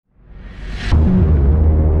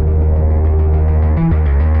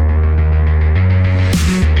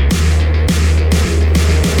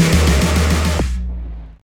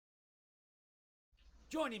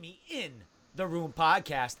Joining me in the room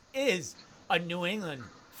podcast is a New England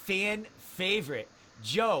fan favorite,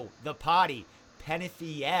 Joe the Potty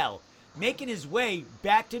Penafiel, making his way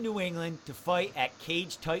back to New England to fight at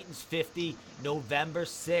Cage Titans 50 November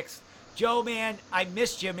 6th. Joe, man, I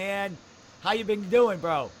missed you, man. How you been doing,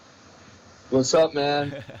 bro? What's up,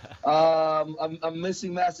 man? I'm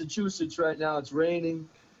missing Massachusetts right now. It's raining.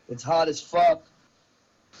 It's hot as fuck.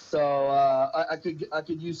 So I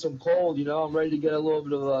could use some cold. I'm ready to get a little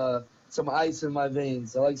bit of some ice in my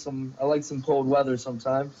veins. I like some cold weather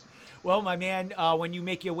sometimes. Well, my man, when you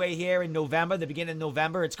make your way here in November, the beginning of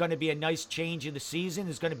November, it's going to be a nice change in the season.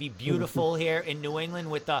 It's going to be beautiful here in New England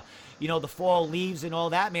with the fall leaves and all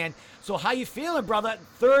that, man. So how you feeling, brother?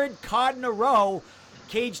 Third card in a row.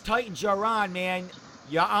 Cage Titans, you're on, man.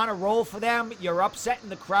 You're on a roll for them. You're upsetting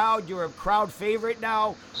the crowd. You're a crowd favorite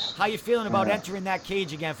now. How you feeling about entering that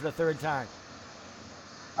cage again for the third time?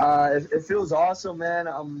 It feels awesome, man.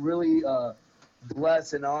 I'm really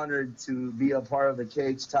blessed and honored to be a part of the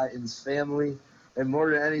Cage Titans family. And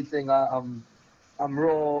more than anything, I'm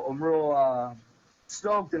real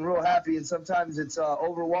stoked and real happy. And sometimes it's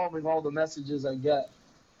overwhelming all the messages I get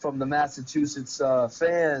from the Massachusetts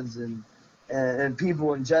fans and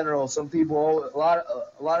people in general. Some people, a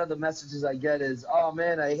lot of the messages I get is, "Oh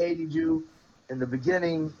man, I hated you in the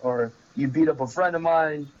beginning," or "You beat up a friend of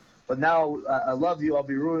mine, but now I love you. I'll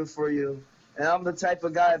be rooting for you." And I'm the type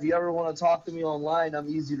of guy, if you ever want to talk to me online, I'm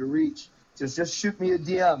easy to reach. Just shoot me a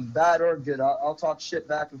DM, bad or good. I'll talk shit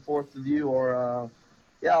back and forth with you, or I'll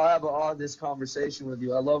have an honest conversation with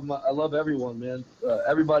you. I love everyone, man.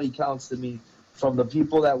 Everybody counts to me, from the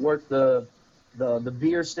people that work the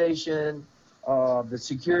beer station, the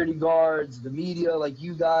security guards, the media, like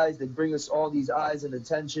you guys, that bring us all these eyes and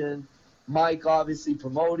attention. Mike, obviously,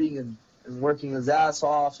 promoting and working his ass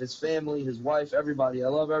off, his family, his wife, everybody. I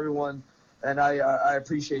love everyone, and I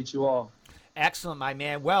appreciate you all. Excellent, my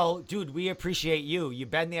man. Well, dude, we appreciate you.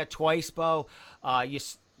 You've been there twice, Bo. I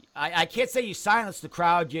can't say you silenced the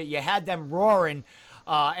crowd. You had them roaring,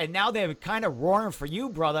 and now they're kind of roaring for you,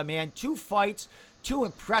 brother, man. 2 fights, 2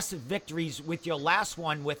 impressive victories, with your last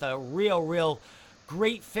one with a real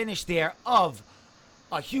great finish there of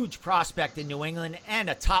a huge prospect in New England and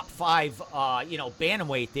a top 5,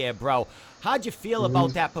 bantamweight there, bro. How'd you feel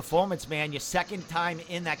about that performance, man? Your second time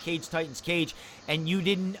in that Cage Titans cage, and you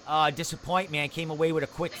didn't disappoint, man. Came away with a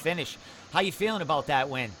quick finish. How you feeling about that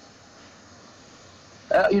win?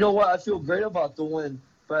 You know what? I feel great about the win,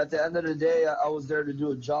 but at the end of the day, I was there to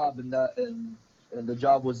do a job, and the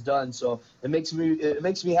job was done. So it makes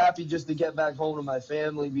me happy just to get back home to my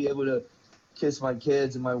family, be able to kiss my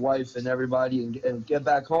kids and my wife and everybody, and get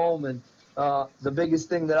back home. And the biggest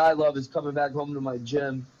thing that I love is coming back home to my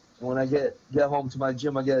gym. And when I get home to my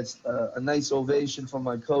gym, I get a nice ovation from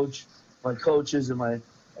my coaches, and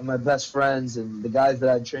my best friends, and the guys that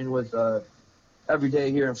I train with every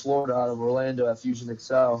day here in Florida, out of Orlando at Fusion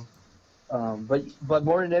Excel. But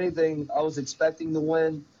more than anything, I was expecting to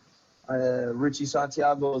win. Richie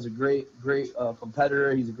Santiago is a great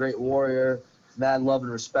competitor. He's a great warrior. Mad love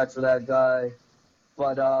and respect for that guy.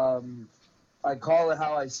 But I call it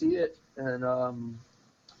how I see it. And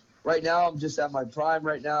right now, I'm just at my prime.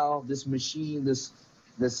 Right now, this machine, this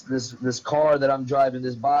car that I'm driving,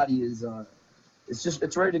 this body is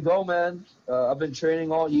it's ready to go, man. I've been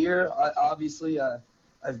training all year.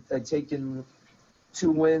 I've taken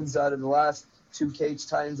 2 wins out of the last 2 Cage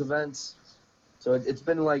Titans events. So it's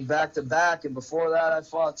been like back to back, and before that I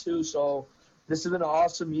fought 2. So this has been an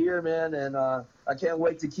awesome year, man, and I can't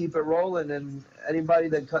wait to keep it rolling. And anybody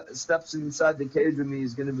that steps inside the cage with me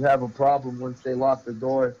is going to have a problem once they lock the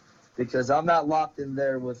door, because I'm not locked in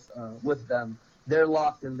there with them. They're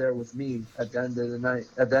locked in there with me at the end of the night,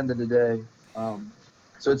 at the end of the day.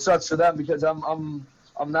 So it sucks for them, because I'm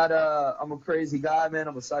a crazy guy, man.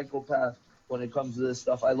 I'm a psychopath when it comes to this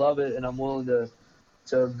stuff. I love it, and I'm willing to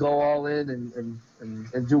go all in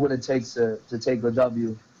and do what it takes to take the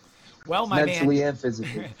W. Well, my mentally man, and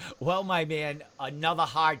physically. Well, my man, another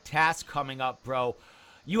hard task coming up, bro.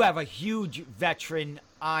 You have a huge veteran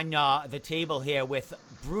on the table here with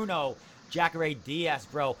Bruno Jacare Diaz,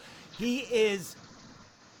 bro. He is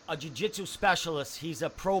a jiu-jitsu specialist. He's a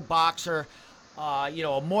pro boxer, a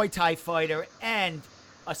Muay Thai fighter, and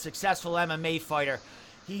a successful MMA fighter.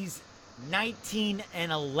 He's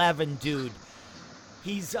 19-11, dude.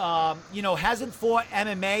 He's, hasn't fought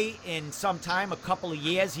MMA in some time, a couple of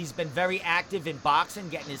years. He's been very active in boxing,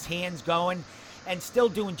 getting his hands going, and still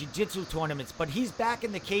doing jiu-jitsu tournaments. But he's back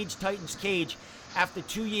in the Cage Titans cage after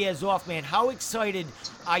 2 years off, man. How excited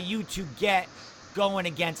are you to get going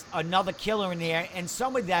against another killer in there, and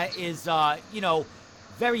someone that is,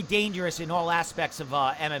 very dangerous in all aspects of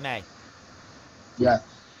MMA. Yeah,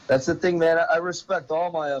 that's the thing, man. I respect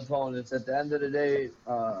all my opponents. At the end of the day,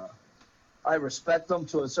 I respect them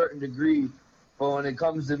to a certain degree, but when it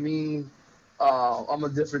comes to me, I'm a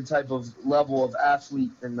different type of level of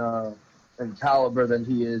athlete and caliber than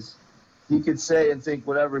he is. He could say and think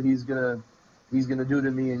whatever he's gonna do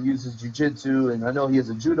to me and use his jiu-jitsu, and I know he has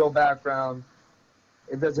a judo background.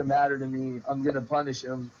 It doesn't matter to me. I'm gonna punish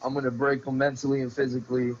him. I'm gonna break him mentally and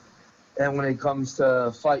physically. And when it comes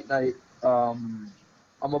to fight night, I'm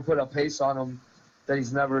gonna put a pace on him that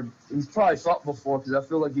he's probably fought before, because I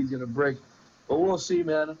feel like he's gonna break. But we'll see,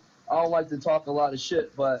 man. I don't like to talk a lot of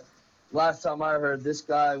shit, but last time I heard, this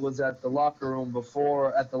guy was at the locker room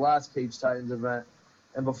at the last Cage Titans event,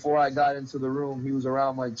 and before I got into the room, he was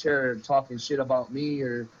around my chair talking shit about me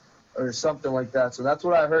or something like that. So that's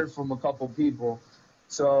what I heard from a couple people.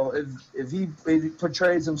 So if he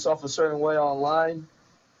portrays himself a certain way online,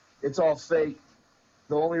 it's all fake.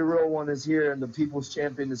 The only real one is here, and the People's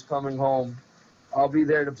Champion is coming home. I'll be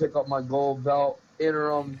there to pick up my gold belt,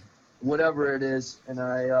 interim, whatever it is.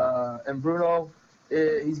 And Bruno,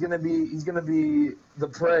 he's gonna be the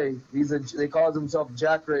prey. They call himself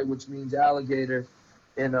Jacare, which means alligator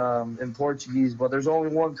in Portuguese. But there's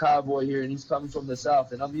only one cowboy here, and he's coming from the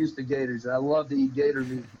south, and I'm used to gators, and I love to eat gator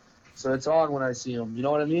meat. So it's on when I see him. You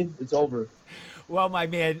know what I mean? It's over. Well, my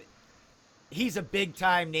man, he's a big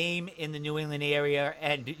time name in the New England area,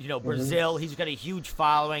 and Brazil. He's got a huge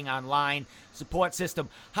following online, support system.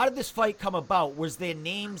 How did this fight come about? Was there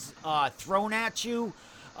names thrown at you?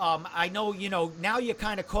 I know now you're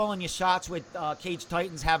kind of calling your shots with Cage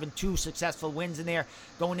Titans having 2 successful wins in there,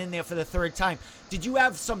 going in there for the 3rd time. Did you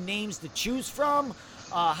have some names to choose from?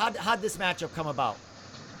 How'd this matchup come about?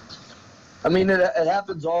 I mean, it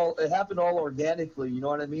happened all organically. You know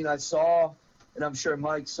what I mean? I saw, and I'm sure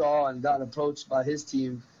Mike saw and got approached by his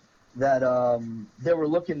team that they were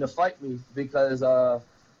looking to fight me because I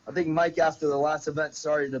think Mike, after the last event,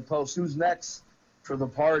 started to post who's next for the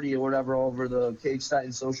party or whatever over the Cage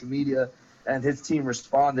Titans social media, and his team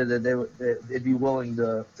responded that they'd be willing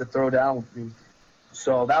to throw down with me.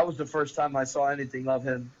 So that was the first time I saw anything of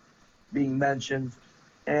him being mentioned.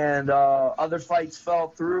 And other fights fell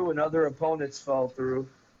through and other opponents fell through,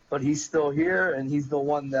 but he's still here, and he's the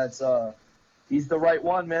one that's he's the right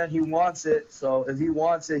one, man. He wants it, so if he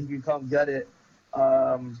wants it, he can come get it.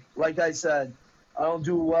 Like I said, I don't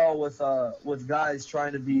do well with guys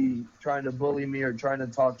trying to bully me or trying to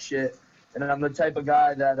talk shit, and I'm the type of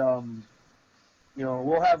guy that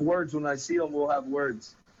we'll have words when I see him. We'll have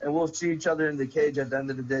words, and we'll see each other in the cage at the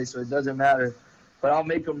end of the day, so it doesn't matter. But I'll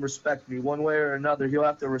make him respect me one way or another. He'll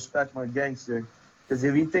have to respect my gangster. Because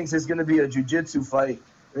if he thinks it's going to be a jiu-jitsu fight,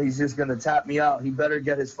 and he's just going to tap me out, he better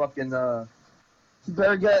get his fucking he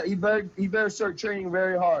better start training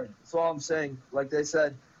very hard. That's all I'm saying. Like they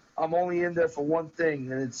said, I'm only in there for one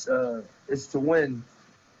thing, and it's to win.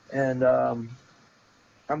 And I'm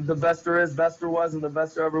the best there is, best there was, and the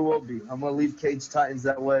best there ever will be. I'm going to leave Cage Titans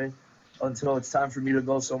that way until it's time for me to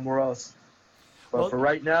go somewhere else. But for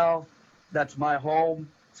right now, that's my home.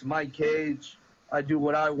 It's my cage. I do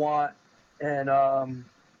what I want, and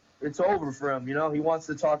it's over for him. He wants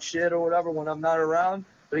to talk shit or whatever when I'm not around,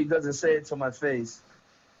 but he doesn't say it to my face.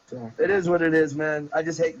 So it is what it is, man. I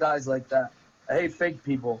just hate guys like that. I hate fake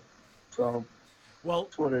people. So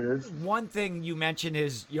that's what it is. One thing you mentioned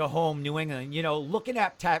is your home, New England. Looking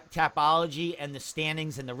at Tapology and the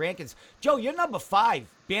standings and the rankings, Joe, you're number 5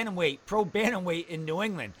 bantamweight, pro bantamweight in New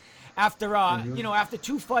England. After after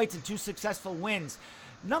 2 fights and 2 successful wins,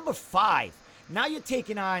 number 5. Now you're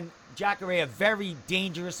taking on Jacare, a very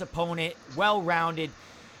dangerous opponent, well-rounded.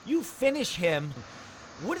 You finish him.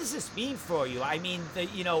 What does this mean for you? I mean,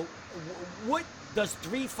 what does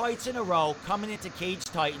 3 fights in a row coming into Cage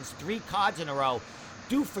Titans, 3 cards in a row,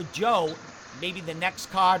 do for Joe? Maybe the next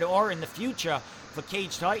card or in the future for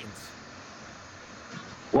Cage Titans.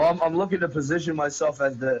 Well, I'm looking to position myself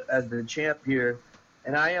as the champ here.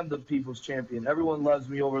 And I am the people's champion. Everyone loves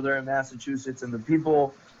me over there in Massachusetts, and the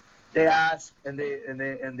people, they ask and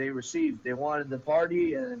they receive. They wanted the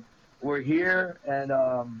party, and we're here, and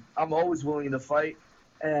I'm always willing to fight.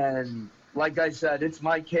 And like I said, it's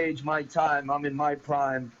my cage, my time. I'm in my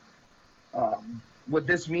prime. What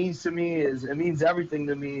this means to me is it means everything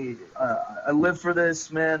to me. I live for this,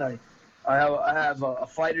 man. I have a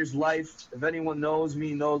fighter's life. If anyone knows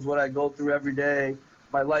me, knows what I go through every day.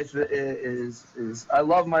 My life is I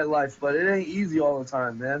love my life, but it ain't easy all the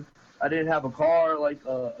time, man. I didn't have a car like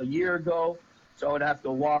a year ago, so I would have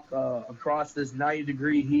to walk across this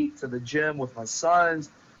 90-degree heat to the gym with my sons,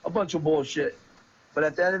 a bunch of bullshit. But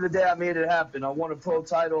at the end of the day, I made it happen. I won a pro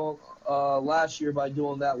title last year by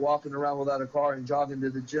doing that, walking around without a car and jogging to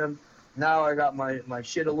the gym. Now I got my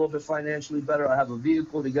shit a little bit financially better. I have a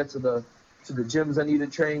vehicle to get to the gyms I need to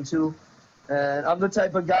train to. And I'm the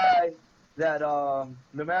type of guy that no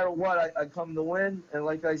matter what, I come to win. And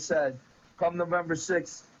like I said, come November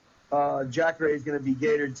 6th, Jacare is going to be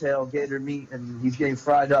gator tail, gator meat, and he's getting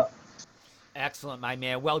fried up. Excellent, my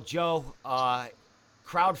man. Well, Joe,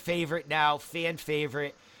 crowd favorite now, fan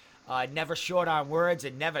favorite. Never short on words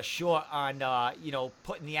and never short on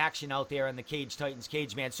putting the action out there in the Cage Titans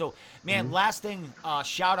cage, man. So, man, last thing,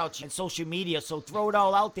 shout out and social media. So throw it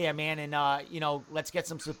all out there, man, and let's get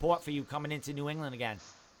some support for you coming into New England again.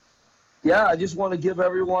 Yeah, I just want to give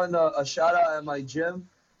everyone a shout out at my gym.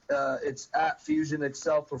 It's at Fusion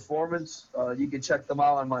Excel Performance. You can check them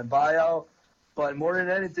out on my bio. But more than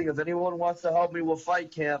anything, if anyone wants to help me with Fight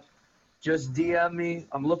Camp, just DM me.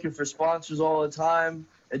 I'm looking for sponsors all the time.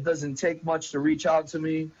 It doesn't take much to reach out to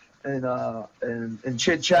me and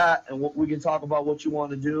chit chat, and we can talk about what you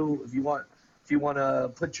want to do. If you want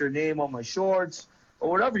to put your name on my shorts or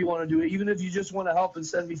whatever you want to do, even if you just want to help and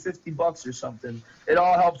send me $50 or something, it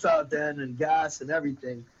all helps out then, and gas and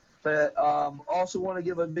everything. But also want to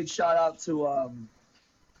give a big shout out to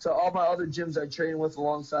all my other gyms I train with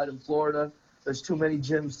alongside in Florida. There's too many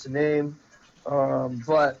gyms to name,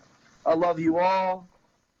 but I love you all.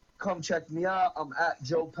 Come check me out. I'm at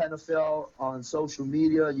Joe Penafiel on social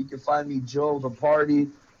media. You can find me Joe the Party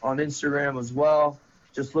on Instagram as well.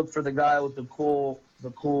 Just look for the guy with the cool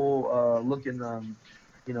looking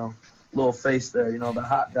little face there. The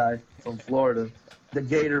hot guy from Florida, the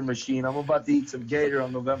Gator Machine. I'm about to eat some gator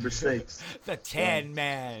on November 6th. The 10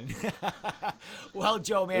 man. Well,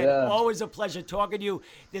 Joe, man, Yeah. always a pleasure talking to you.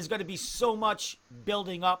 There's going to be so much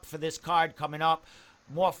building up for this card coming up.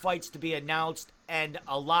 More fights to be announced, and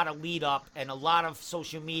a lot of lead up, and a lot of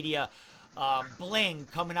social media bling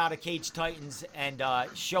coming out of Cage Titans, and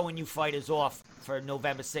showing you fighters off for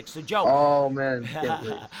November 6th. So, Joe, Oh man, can't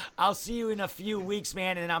wait. I'll see you in a few weeks,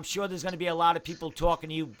 man, and I'm sure there's going to be a lot of people talking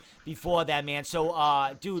to you before that, man.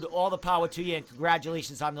 So, dude, all the power to you, and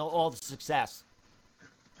congratulations on all the success.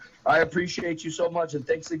 I appreciate you so much, and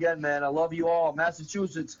thanks again, man. I love you all.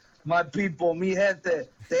 Massachusetts, my people, mi gente,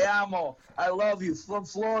 te amo. I love you. From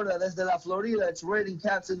Florida, desde la Florida, it's raining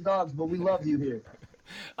cats and dogs, but we love you here.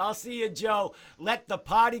 I'll see you, Joe. Let the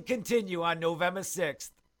party continue on November 6th.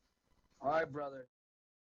 All right, brother.